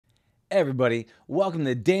Hey everybody, welcome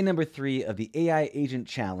to day number 3 of the AI Agent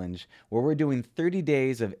Challenge, where we're doing 30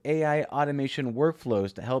 days of AI automation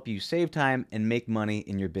workflows to help you save time and make money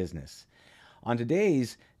in your business. On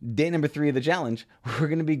today's day number 3 of the challenge, we're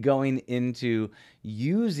going to be going into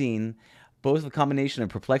using both the combination of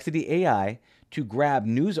Perplexity AI to grab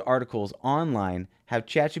news articles online, have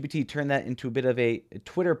ChatGPT turn that into a bit of a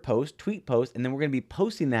tweet post, and then we're going to be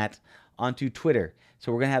posting that onto Twitter.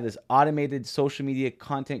 So we're going to have this automated social media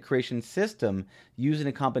content creation system using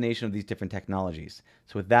a combination of these different technologies.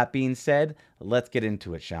 So with that being said, let's get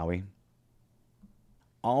into it, shall we?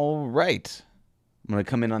 All right. I'm going to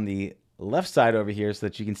come in on the left side over here so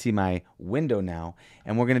that you can see my window now.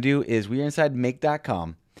 And what we're going to do is we're inside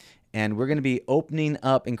make.com. And we're going to be opening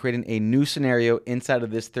up and creating a new scenario inside of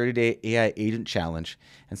this 30-day AI agent challenge.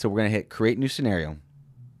 And so we're going to hit create new scenario.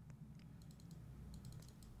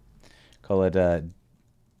 Call it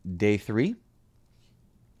day 3.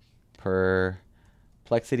 Perplexity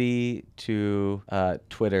to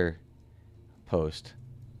Twitter post.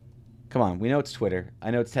 Come on, we know it's Twitter.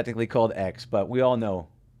 I know it's technically called X, but we all know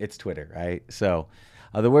it's Twitter, right? So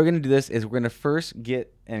the way we're going to do this is we're going to first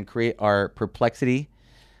get and create our Perplexity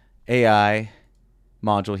AI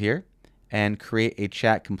module here and create a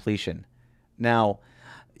chat completion. Now,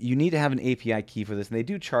 you need to have an API key for this, and they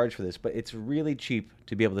do charge for this, but it's really cheap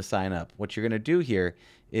to be able to sign up. What you're going to do here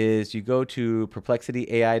is you go to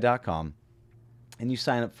perplexityai.com and you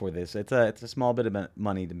sign up for this. It's a small bit of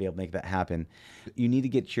money to be able to make that happen. You need to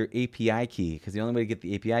get your API key, because the only way to get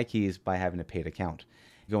the API key is by having a paid account.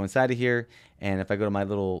 Go inside of here, and if I go to my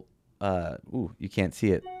little, you can't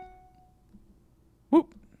see it.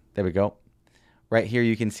 Whoop, there we go. Right here,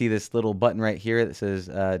 you can see this little button right here that says,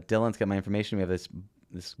 Dylan's got my information. We have this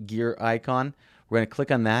gear icon. We're going to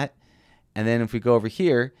click on that. And then if we go over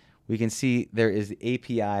here, we can see there is the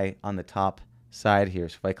API on the top side here.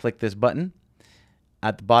 So if I click this button,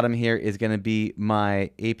 at the bottom here is going to be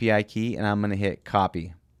my API key, and I'm going to hit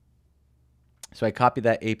copy. So I copy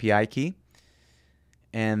that API key,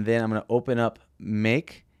 and then I'm going to open up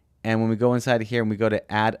Make. And when we go inside of here and we go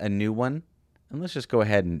to add a new one, and let's go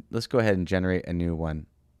ahead and generate a new one.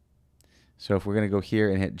 So if we're going to go here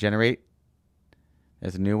and hit generate,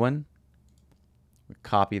 there's a new one. We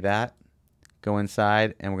copy that, go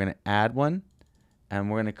inside, and we're going to add one, and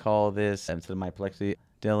we're going to call this, instead of my Perplexity,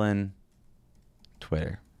 Dylan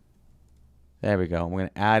Twitter. There we go. We're going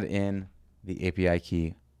to add in the API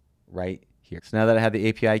key right here. So now that I have the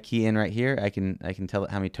API key in right here, I can tell it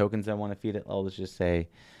how many tokens I want to feed it. Let's say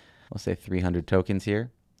 300 tokens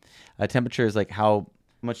here. Temperature is like how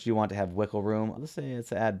much do you want to have wiggle room. Let's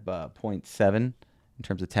add 0.7 in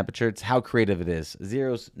terms of temperature. It's how creative it is.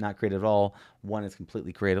 0's not creative at all. 1 is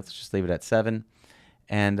completely creative. Let's just leave it at 7.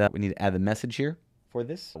 And we need to add the message here for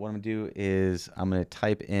this. What I'm going to do is I'm going to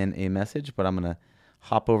type in a message, but I'm going to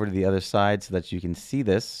hop over to the other side so that you can see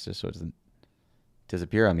this, just so it doesn't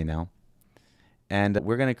disappear on me now. And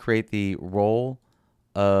we're going to create the role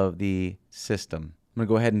of the system. I'm going to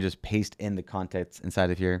go ahead and just paste in the contents inside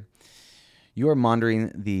of here. You are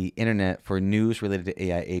monitoring the internet for news related to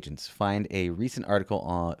AI agents. Find a recent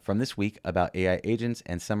article from this week about AI agents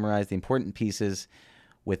and summarize the important pieces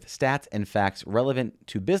with stats and facts relevant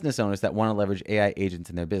to business owners that want to leverage AI agents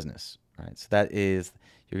in their business. All right, so that is,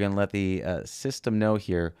 you're going to let the system know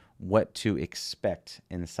here what to expect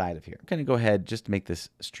inside of here. I'm going to go ahead, just to make this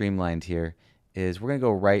streamlined here, is we're going to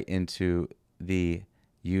go right into the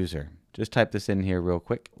user. Just type this in here real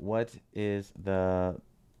quick. What is the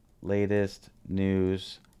latest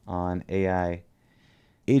news on AI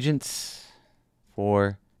agents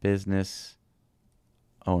for business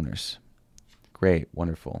owners? Great,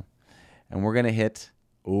 wonderful. And we're going to hit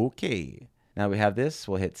OK. Now we have this,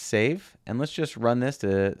 we'll hit save, and let's just run this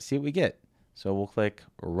to see what we get. So we'll click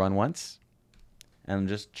run once, and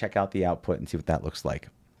just check out the output and see what that looks like.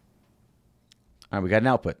 All right, we got an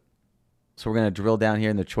output. So we're going to drill down here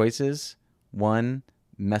in the choices,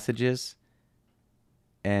 messages,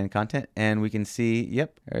 and content. And we can see,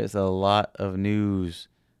 yep, there's a lot of news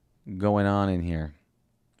going on in here.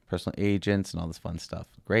 Personal agents and all this fun stuff.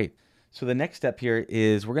 Great. So the next step here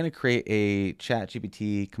is we're going to create a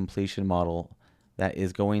ChatGPT completion model that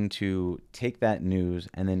is going to take that news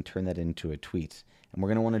and then turn that into a tweet. And we're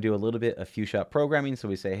going to want to do a little bit of few-shot programming. So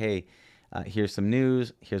we say, hey, here's some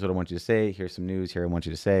news. Here's what I want you to say. Here's some news. Here I want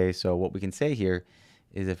you to say. So what we can say here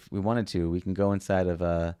is, if we wanted to, we can go inside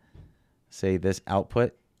of, say, this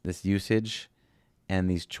output, this usage, and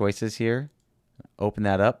these choices here. Open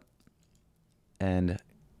that up, and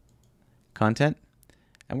content.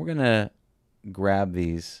 And we're going to grab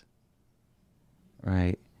these,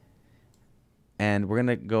 right? And we're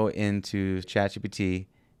going to go into ChatGPT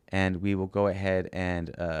and we will go ahead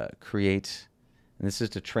and create, and this is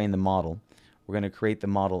to train the model. We're going to create the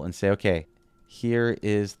model and say, okay, here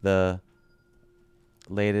is the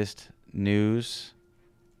latest news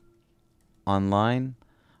online.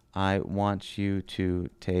 I want you to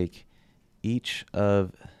take each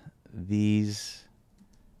of these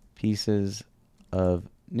pieces of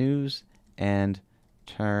news and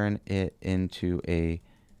turn it into a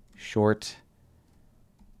short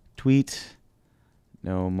tweet,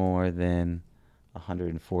 no more than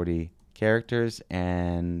 140 characters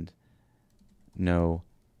and no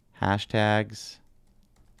hashtags.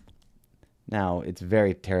 Now, it's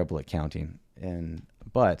very terrible at counting,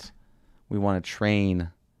 but we want to train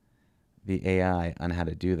the AI on how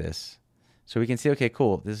to do this. So we can see, okay,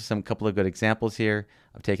 cool. This is some couple of good examples here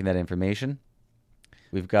of taking that information.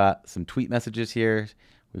 We've got some tweet messages here.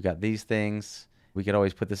 We've got these things. We could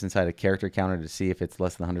always put this inside a character counter to see if it's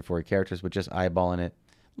less than 140 characters, but just eyeballing it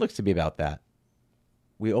looks to be about that.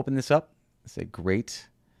 We open this up, say great.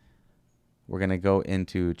 We're going to go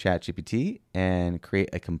into ChatGPT and create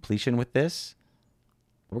a completion with this.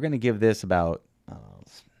 We're going to give this about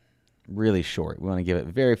really short. We want to give it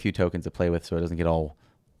very few tokens to play with so it doesn't get all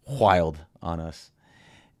wild on us.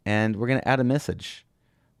 And we're going to add a message.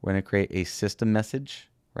 We're going to create a system message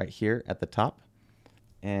right here at the top.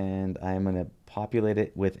 And I'm going to populate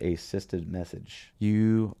it with a system message.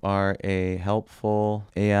 You are a helpful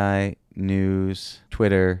AI news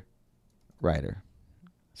Twitter writer.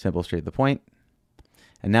 Simple, straight to the point.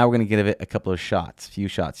 And now we're going to give it a couple of shots, few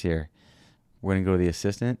shots here. We're going to go to the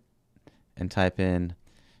assistant and type in,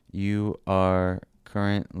 you are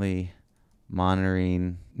currently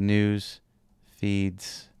monitoring news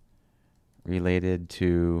feeds related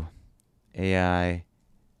to AI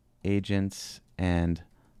agents and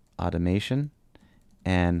automation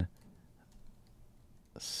and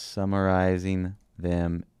summarizing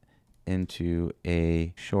them into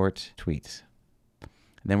a short tweet.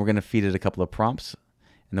 And then we're going to feed it a couple of prompts.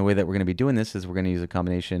 And the way that we're going to be doing this is we're going to use a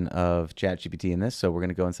combination of ChatGPT in this. So we're going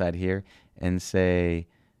to go inside here and say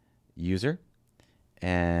user.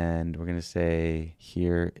 And we're going to say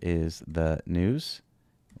here is the news,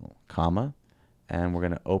 comma. And we're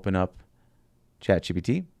going to open up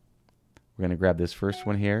ChatGPT. We're going to grab this first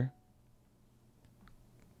one here.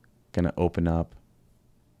 Going to open up,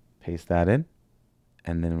 paste that in.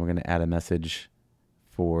 And then we're going to add a message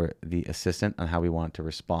for the assistant on how we want it to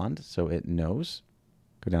respond so it knows.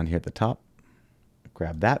 Go down here at the top,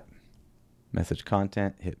 grab that, message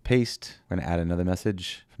content, hit paste. We're going to add another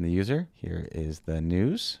message from the user. Here is the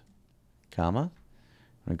news, comma.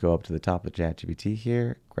 I'm going to go up to the top of ChatGPT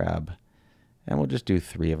here, grab, and we'll just do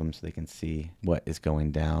 3 of them so they can see what is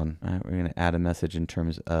going down. All right, we're going to add a message in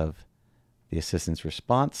terms of the assistant's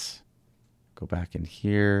response. Go back in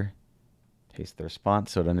here, paste the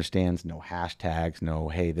response so it understands no hashtags, no,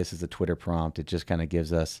 hey, this is a Twitter prompt. It just kind of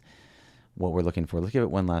gives us what we're looking for. Let's give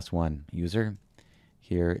it one last one. User,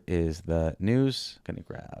 here is the news. I'm going to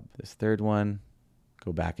grab this third one,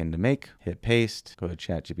 go back into make, hit paste, go to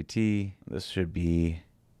ChatGPT. This should be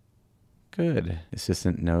good.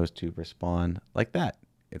 Assistant knows to respond like that.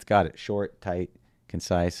 It's got it short, tight,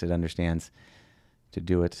 concise. It understands to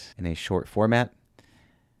do it in a short format.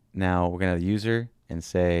 Now we're going to user and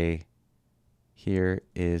say, here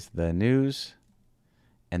is the news.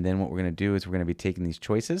 And then what we're going to do is we're going to be taking these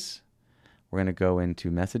choices. We're going to go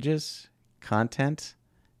into messages, content,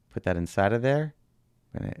 put that inside of there.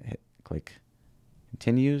 We're going to click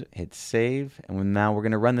continue, hit save. And now we're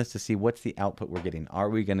going to run this to see what's the output we're getting. Are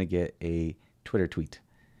we going to get a Twitter tweet?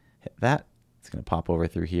 Hit that. It's going to pop over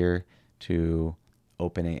through here to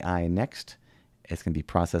OpenAI next. It's going to be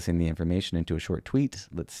processing the information into a short tweet.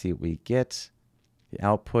 Let's see what we get. The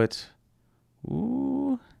output.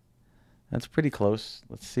 Ooh, that's pretty close.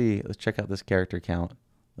 Let's see. Let's check out this character count.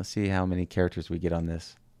 Let's see how many characters we get on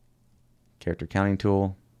this. Character counting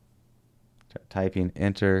tool. Start typing,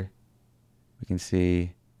 enter. We can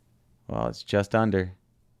see, well, it's just under.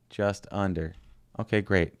 Just under. Okay,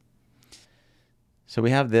 great. So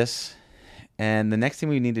we have this. And the next thing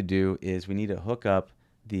we need to do is we need to hook up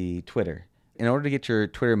the Twitter. In order to get your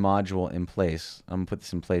Twitter module in place, I'm going to put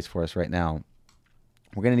this in place for us right now.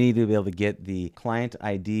 We're going to need to be able to get the client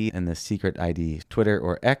ID and the secret ID, Twitter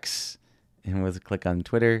or X. And we'll click on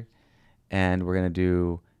Twitter, and we're going to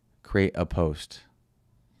do create a post.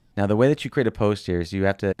 Now, the way that you create a post here is you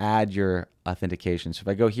have to add your authentication. So if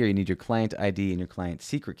I go here, you need your client ID and your client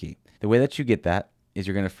secret key. The way that you get that is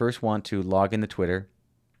you're going to first want to log into Twitter.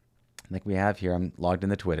 Like we have here, I'm logged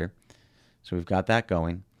into Twitter. So we've got that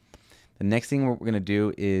going. The next thing we're going to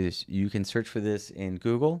do is you can search for this in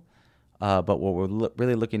Google. But what we're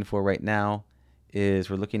really looking for right now is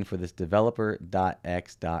we're looking for this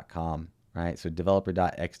developer.x.com, right? So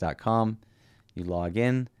developer.x.com, you log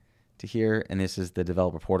in to here, and this is the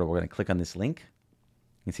developer portal. We're going to click on this link.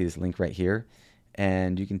 You can see this link right here,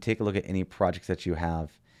 and you can take a look at any projects that you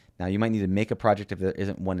have. Now, you might need to make a project if there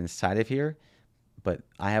isn't one inside of here, but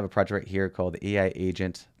I have a project right here called the AI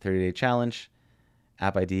Agent 30-Day Challenge,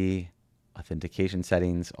 App ID, authentication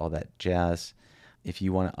settings, all that jazz. If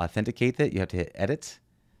you want to authenticate that, you have to hit Edit.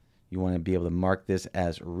 You want to be able to mark this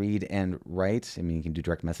as read and write. I mean, you can do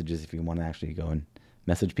direct messages if you want to actually go and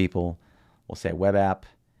message people. We'll say web app,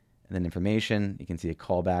 and then information. You can see a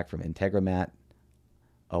callback from Integromat,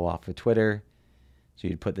 OAuth for Twitter. So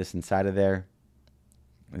you'd put this inside of there,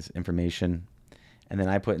 this information. And then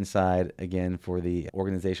I put inside, again, for the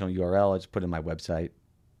organizational URL, I just put in my website.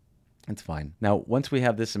 It's fine. Now, once we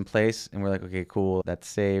have this in place and we're like, okay, cool, that's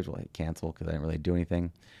saved. We'll hit cancel because I didn't really do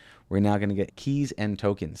anything. We're now going to get keys and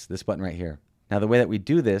tokens, this button right here. Now, the way that we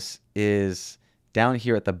do this is down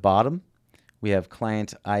here at the bottom, we have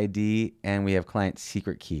client ID and we have client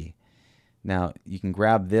secret key. Now, you can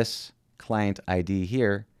grab this client ID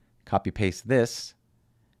here, copy paste this,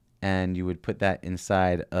 and you would put that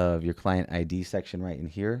inside of your client ID section right in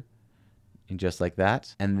here, and just like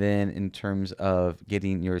that. And then in terms of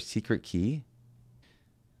getting your secret key,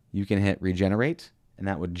 you can hit regenerate, and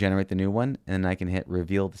that would generate the new one. And then I can hit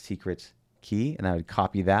reveal the secret key, and I would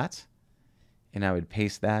copy that, and I would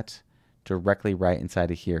paste that directly right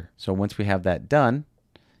inside of here. So once we have that done,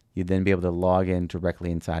 you'd then be able to log in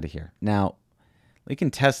directly inside of here. Now, we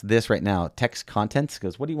can test this right now. Text contents,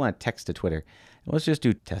 because what do you want to text to Twitter? Let's just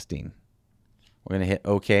do testing. We're going to hit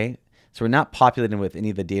OK. So we're not populating with any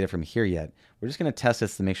of the data from here yet. We're just going to test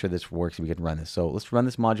this to make sure this works and we can run this. So let's run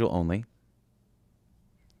this module only.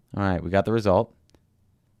 All right, we got the result.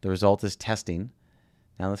 The result is testing.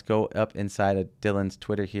 Now let's go up inside of Dylan's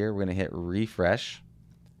Twitter here. We're going to hit refresh,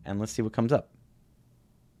 and let's see what comes up.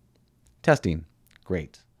 Testing.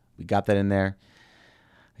 Great. We got that in there.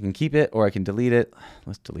 I can keep it or I can delete it.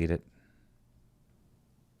 Let's delete it.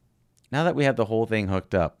 Now that we have the whole thing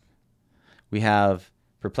hooked up, we have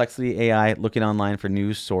Perplexity AI looking online for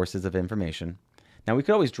news sources of information. Now we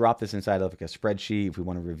could always drop this inside of like a spreadsheet if we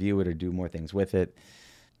want to review it or do more things with it,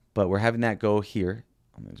 but we're having that go here.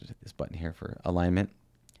 I'm going to just hit this button here for alignment.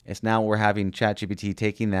 It's now we're having ChatGPT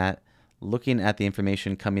taking that, looking at the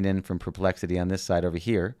information coming in from Perplexity on this side over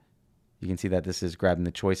here. You can see that this is grabbing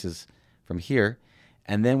the choices from here,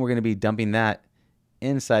 and then we're going to be dumping that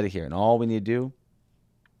inside of here. And all we need to do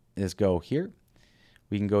is go here.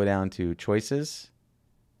 We can go down to choices,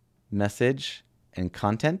 message, and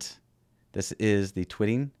content. This is the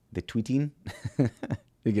tweeting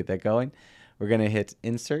to get that going. We're going to hit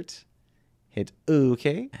insert, hit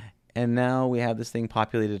OK, and now we have this thing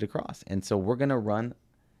populated across. And so we're going to run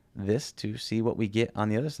this to see what we get on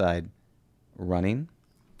the other side. Running.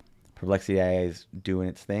 Perplexity AI is doing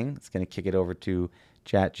its thing. It's going to kick it over to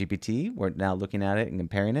ChatGPT. We're now looking at it and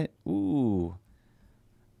comparing it. Ooh.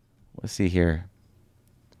 Let's see here.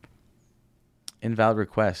 Invalid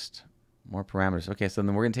request. More parameters. Okay, so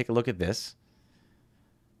then we're going to take a look at this.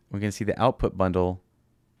 We're going to see the output bundle.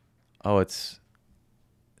 Oh,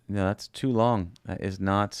 no, that's too long. That is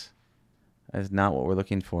not what we're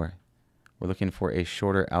looking for. We're looking for a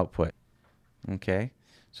shorter output. Okay,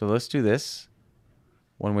 so let's do this.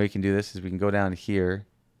 One way you can do this is we can go down here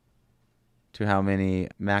to how many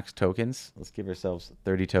max tokens. Let's give ourselves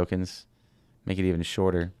 30 tokens. Make it even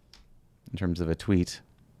shorter in terms of a tweet.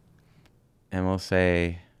 And we'll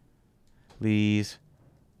say, please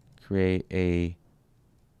create a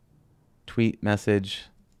tweet message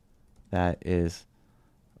that is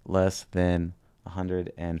less than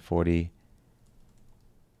 140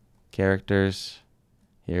 characters.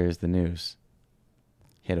 Here's the news.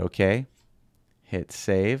 Hit OK. Hit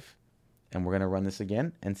save. And we're going to run this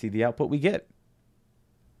again and see the output we get.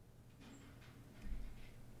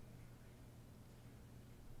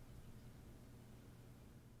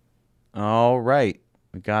 All right.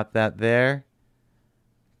 We got that there.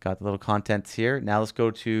 Got the little contents here. Now let's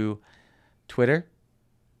go to Twitter.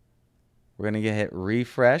 We're going to hit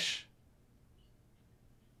refresh.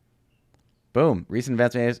 Boom. Recent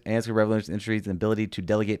advancements in AI revolution industries and ability to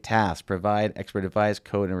delegate tasks, provide expert advice,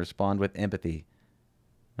 code, and respond with empathy.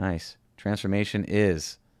 Nice. Transformation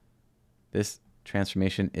is. This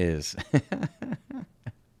transformation is.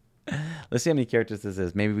 Let's see how many characters this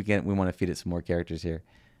is. Maybe we want to feed it some more characters here.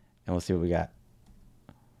 And we'll see what we got.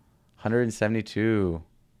 172.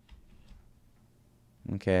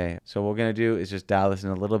 Okay. So what we're going to do is just dial this in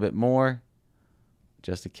a little bit more.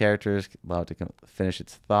 Just the characters. Allow it to finish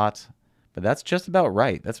its thought. But that's just about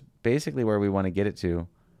right. That's basically where we want to get it to.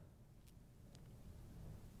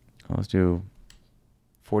 let's do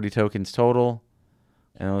 40 tokens total.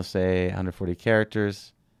 And let's say 140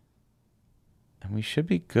 characters. And we should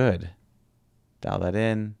be good. Dial that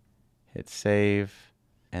in, hit save,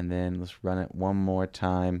 and then let's run it one more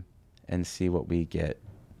time and see what we get.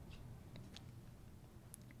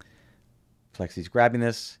 Plexi's grabbing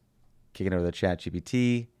this, kicking over the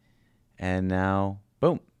ChatGPT, and now,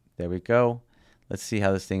 boom, there we go. Let's see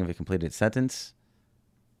how this thing, if it completed its sentence.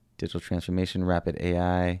 Digital transformation, rapid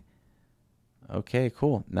AI. Okay,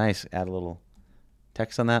 cool, nice. Add a little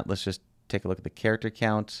text on that. Let's just take a look at the character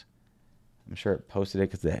count. I'm sure it posted it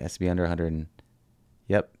because it has to be under 100.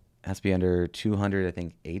 Yep, it has to be under 200, I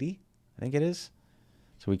think 80, I think it is.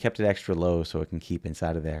 So we kept it extra low so it can keep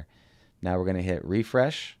inside of there. Now we're going to hit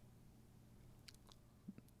refresh.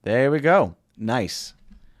 There we go. Nice.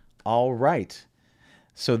 All right.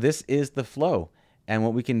 So this is the flow. And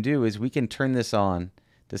what we can do is we can turn this on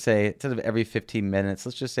to say, instead of every 15 minutes,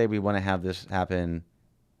 let's just say we want to have this happen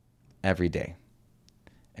every day.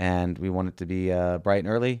 And we want it to be bright and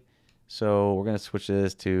early. So we're going to switch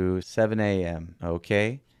this to 7 a.m.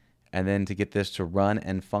 Okay. And then to get this to run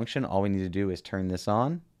and function, all we need to do is turn this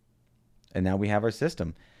on. And now we have our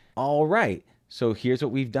system. All right. So here's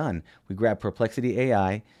what we've done. We grabbed Perplexity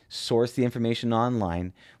AI, sourced the information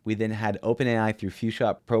online. We then had OpenAI through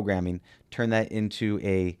FewShot programming, turn that into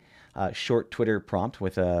a short Twitter prompt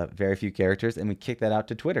with very few characters, and we kicked that out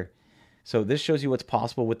to Twitter. So this shows you what's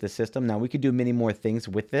possible with the system. Now we could do many more things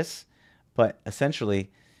with this, but essentially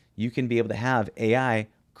you can be able to have AI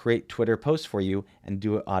create Twitter posts for you and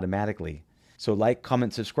do it automatically. So like,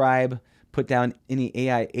 comment, subscribe. Put down any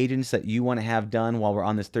AI agents that you want to have done while we're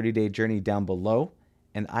on this 30-day journey down below,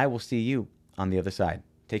 and I will see you on the other side.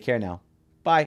 Take care now.